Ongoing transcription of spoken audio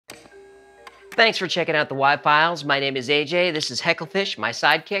Thanks for checking out the Y-Files. My name is AJ. This is HECKLEFISH, my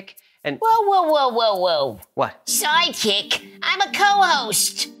sidekick. And Whoa. what? Sidekick? I'm a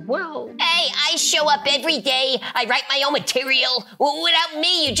co-host. Well, Hey, I show up every day. I write my own material. Without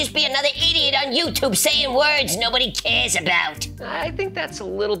me, you'd just be another idiot on YouTube saying words nobody cares about. I think that's a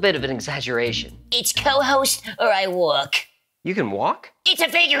little bit of an exaggeration. It's co-host or I walk. You can walk? It's a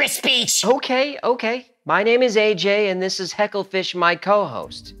figure of speech. Okay. My name is AJ, and this is HECKLEFISH, my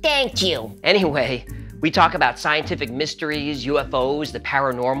co-host. Thank you. Anyway, we talk about scientific mysteries, UFOs, the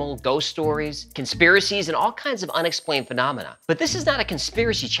paranormal, ghost stories, conspiracies, and all kinds of unexplained phenomena. But this is not a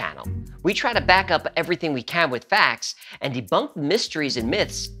conspiracy channel. We try to back up everything we can with facts and debunk mysteries and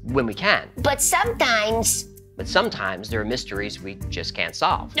myths when we can. But sometimes there are mysteries we just can't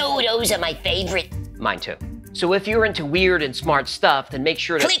solve. Oh, those are my favorite. Mine too. So if you're into weird and smart stuff, then make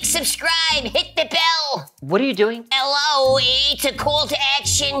sure to Click subscribe, hit the bell. What are you doing? Hello, it's a call to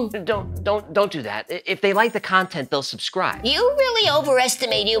action. Don't do that. If they like the content, they'll subscribe. You really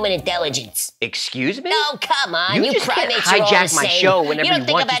overestimate human intelligence. Excuse me? Oh, come on. You just can't primates are all the hijack my same. show whenever you don't you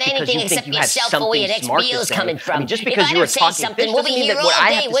think want about just because anything you except think you have yourself and where your something next smart to meal's say. coming from. I mean, just If because I you're don't a say talking something, fish we'll doesn't be mean here that what all I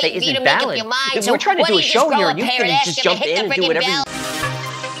day have to say waiting for you isn't to make up valid. your mind. If So we're trying to why do don't a you show just grow here, a and you pair can of ass just and jump hit in the and do frickin' whatever bell? you